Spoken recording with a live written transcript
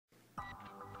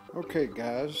Okay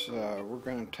guys, we're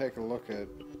going to take a look at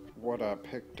what I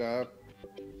picked up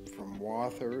from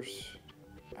Walther's.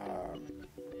 Um,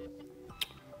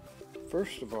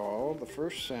 First of all, the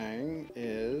first thing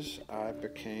is I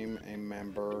became a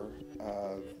member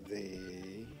of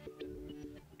the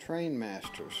Train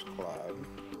Masters Club,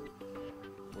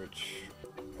 which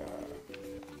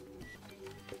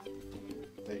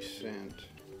they sent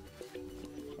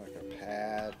like a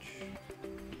patch,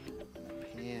 and a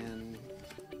pin,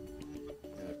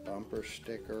 and a bumper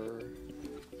sticker,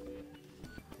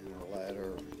 and a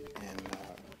letter. And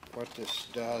what this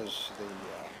does, the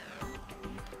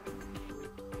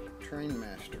Train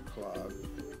Master Club,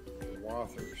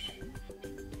 Walther's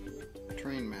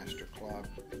Train Master Club,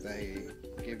 they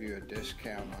give you a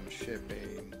discount on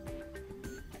shipping,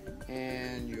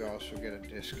 and you also get a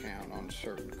discount on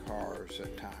certain cars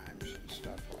at times and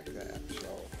stuff like that. So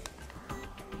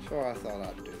I thought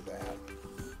I'd do that.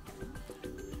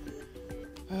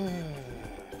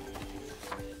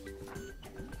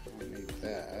 Don't need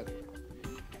that.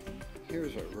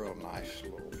 Here's a real nice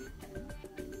little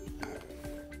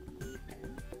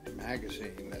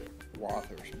magazine that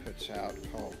Walther's puts out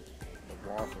called the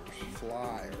Walther's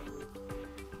Flyer,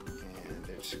 and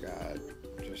it's got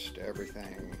just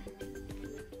everything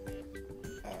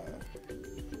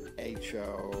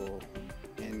HO,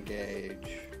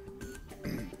 Engage,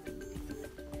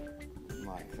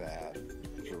 like that.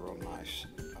 It's a real nice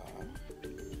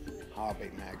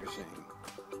hobby magazine.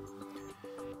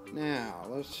 Now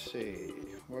let's see,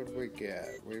 what do we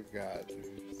get? We've got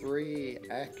 3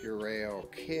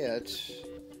 AccuRail kits.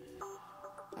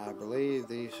 I believe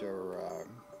these are,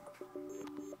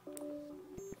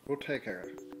 we'll take a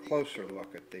closer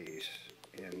look at these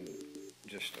in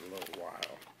just a little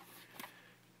while.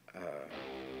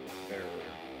 They're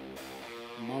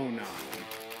Monon.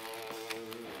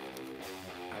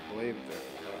 I believe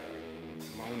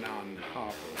they're Monon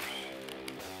hoppers.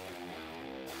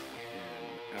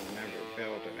 And I've never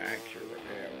built an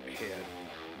AccuRail kit.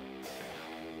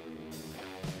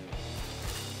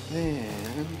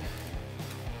 Then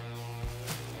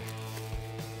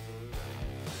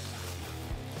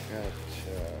got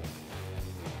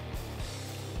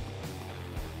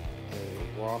a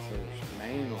Walther's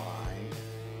mainline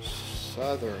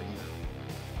Southern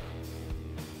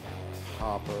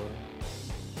hopper.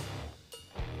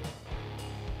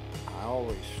 I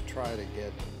always try to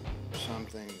get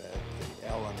something that the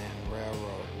L&N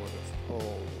Railroad would have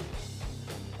pulled.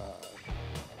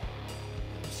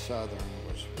 Southern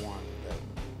was one that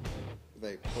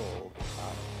they pulled.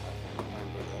 I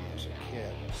remember them as a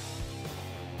kid.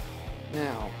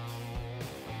 Now,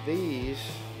 these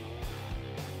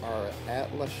are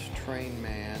Atlas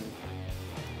Trainman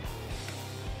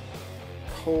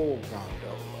coal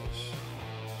gondolas.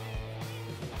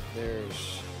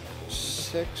 There's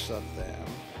 6 of them,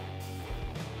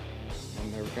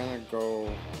 and they're going to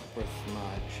go with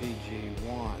my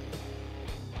GG1.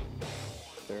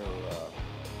 They're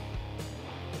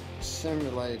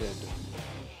simulated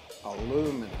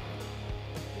aluminum.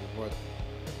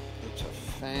 It's a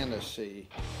fantasy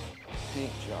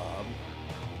paint job.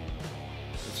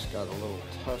 It's got a little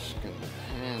Tuscan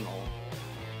panel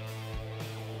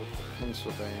with the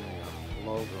Pennsylvania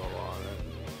logo on it.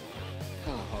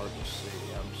 Kind of hard to see,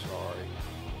 I'm sorry.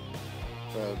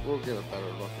 But we'll get a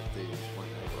better look at these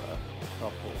whenever I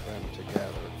couple them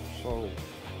together. So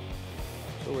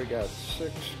we got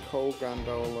 6 coal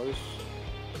gondolas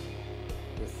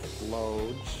with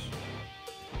loads.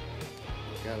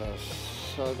 We've got a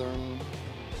Southern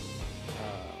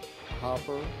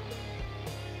hopper,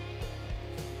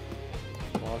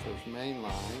 Walther's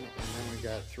mainline, and then we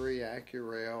got 3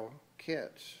 AccuRail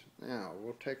kits. Now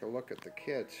we'll take a look at the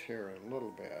kits here in a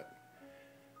little bit.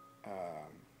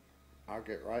 I'll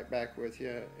get right back with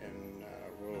you, and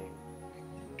we'll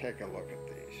take a look at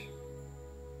these.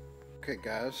 Okay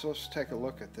guys, let's take a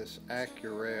look at this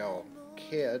AccuRail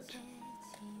kit.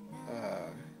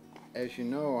 As you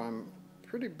know, I'm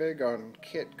pretty big on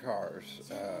kit cars.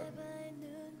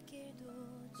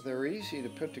 They're easy to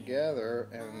put together,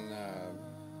 and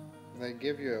they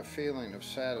give you a feeling of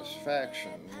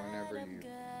satisfaction whenever you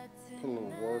put a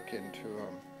little work into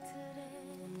them.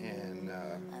 And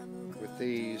with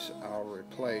these, I'll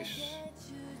replace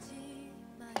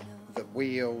the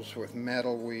wheels with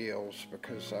metal wheels,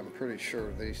 because I'm pretty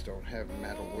sure these don't have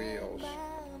metal wheels.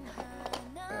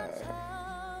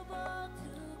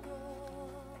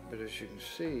 But as you can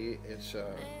see, it's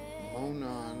a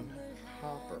Monon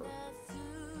hopper,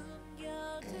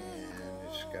 and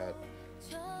it's got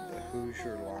the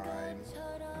Hoosier line,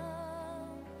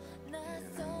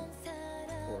 and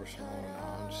of course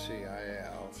Monon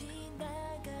CIL.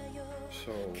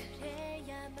 So we've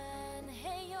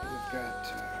got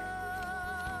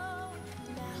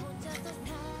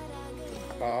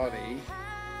the body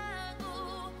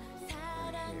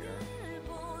right here.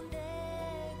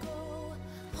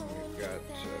 We've got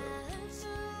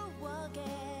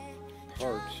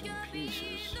parts and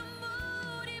pieces.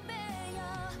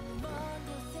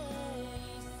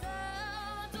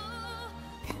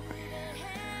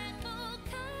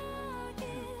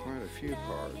 Quite a few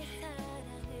parts.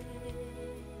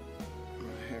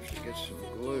 I have to get some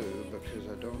glue because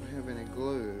I don't have any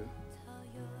glue.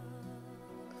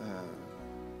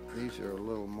 These are a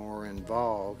little more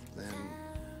involved than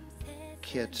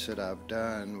kits that I've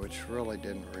done, which really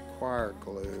didn't require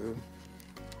glue.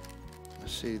 I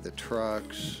see the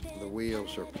trucks, the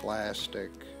wheels are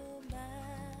plastic,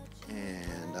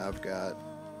 and I've got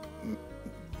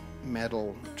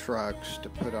metal trucks to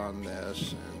put on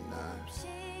this, and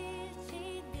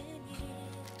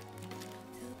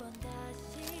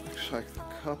looks like the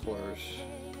couplers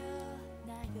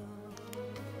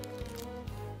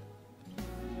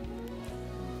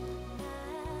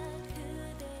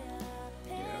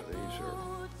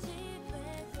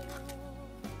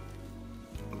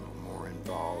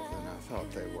than I thought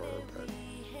they were, but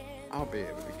I'll be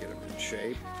able to get them in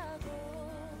shape.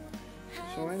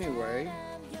 So anyway,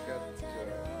 got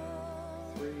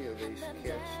 3 of these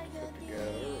kits to put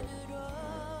together,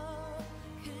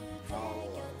 and I'll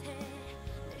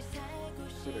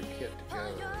put a kit together,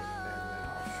 and then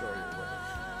I'll show you what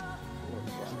it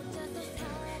looks like when it's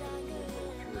finished. We'll go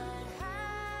through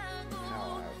how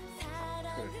I've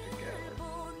put it together.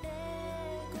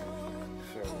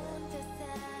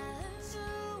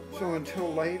 So until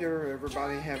later,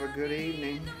 everybody have a good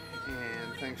evening,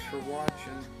 and thanks for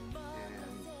watching,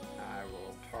 and I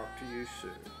will talk to you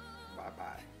soon.